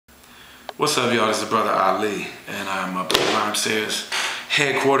What's up, y'all? This is Brother Ali, and I'm up at Rhymesayers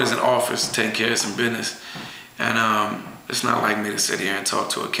headquarters and office taking care of some business. And it's not like me to sit here and talk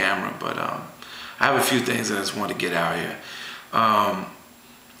to a camera, but I have a few things that I just want to get out here.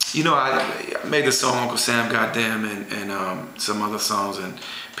 You know, I made the song Uncle Sam Goddamn and some other songs, and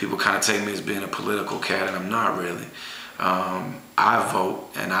people kind of take me as being a political cat, and I'm not really. I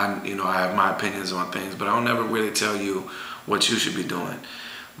vote, and I have my opinions on things, but I'll never really tell you what you should be doing.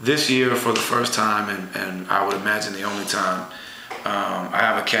 This year, for the first time, and I would imagine the only time, I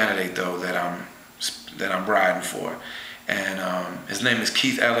have a candidate though that I'm riding for, and his name is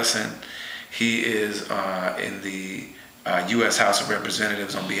Keith Ellison. He is in the U.S. House of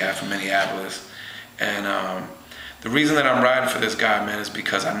Representatives on behalf of Minneapolis, and the reason that I'm riding for this guy, man, is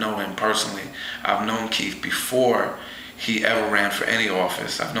because I know him personally. I've known Keith before he ever ran for any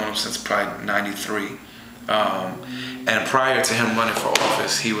office. I've known him since probably '93. And prior to him running for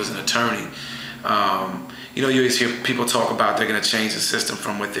office, he was an attorney. You know, you always hear people talk about they're going to change the system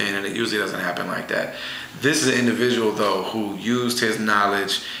from within, and it usually doesn't happen like that. This is an individual, though, who used his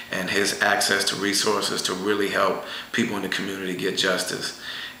knowledge and his access to resources to really help people in the community get justice.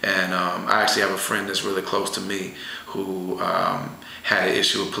 And I actually have a friend that's really close to me who had an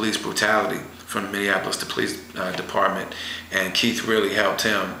issue with police brutality from the Minneapolis Police Department, and Keith really helped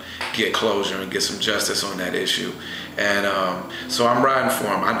him get closure and get some justice on that issue. And so I'm riding for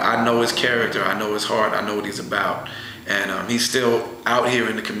him. I know his character, I know his heart, I know what he's about. And he's still out here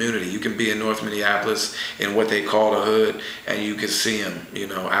in the community. You can be in North Minneapolis in what they call the hood, and you can see him, you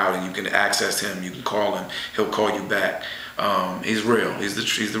know, out, and you can access him, you can call him, he'll call you back. He's real, he's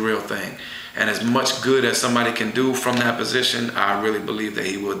the real thing. And as much good as somebody can do from that position, I really believe that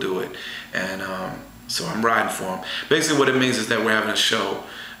he will do it. And so I'm riding for him. Basically what it means is that we're having a show.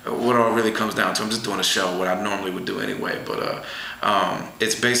 What it all really comes down to, I'm just doing a show, what I normally would do anyway, but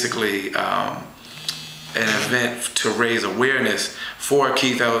it's basically an event to raise awareness for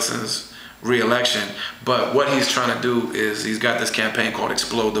Keith Ellison's re-election. But what he's trying to do is he's got this campaign called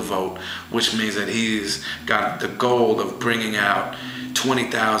Explode the Vote, which means that he's got the goal of bringing out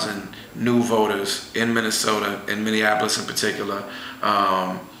 20,000 new voters in Minnesota, in Minneapolis in particular,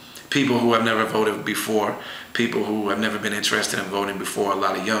 people who have never voted before, people who have never been interested in voting before, a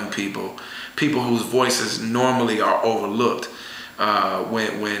lot of young people, people whose voices normally are overlooked.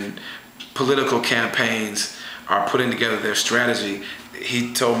 When political campaigns are putting together their strategy,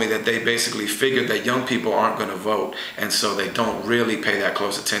 he told me that they basically figured that young people aren't going to vote, and so they don't really pay that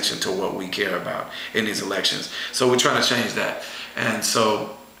close attention to what we care about in these elections. So we're trying to change that. And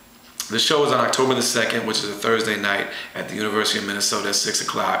so the show is on October the 2nd, which is a Thursday night at the University of Minnesota at 6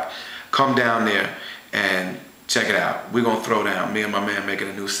 o'clock. Come down there and check it out. We're going to throw down. Me and my man making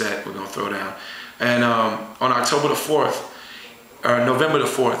a new set. We're going to throw down. And on October the 4th, or November the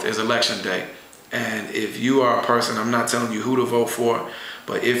 4th is election day. And if you are a person, I'm not telling you who to vote for,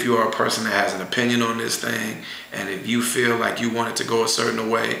 but if you are a person that has an opinion on this thing, and if you feel like you want it to go a certain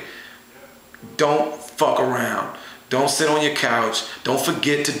way, don't fuck around. Don't sit on your couch. Don't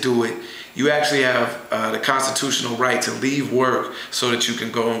forget to do it. You actually have the constitutional right to leave work so that you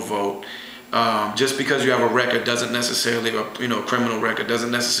can go and vote. Just because you have a record doesn't necessarily, a criminal record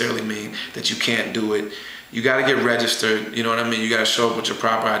doesn't necessarily mean that you can't do it. You got to get registered, you know what I mean? You got to show up with your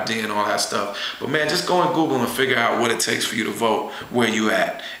proper ID and all that stuff. But man, just go on Google and figure out what it takes for you to vote where you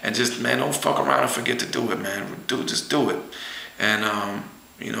at. And just, man, don't fuck around and forget to do it, man. Just do it. And,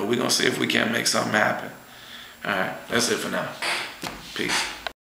 we're going to see if we can't make something happen. All right, that's it for now. Peace.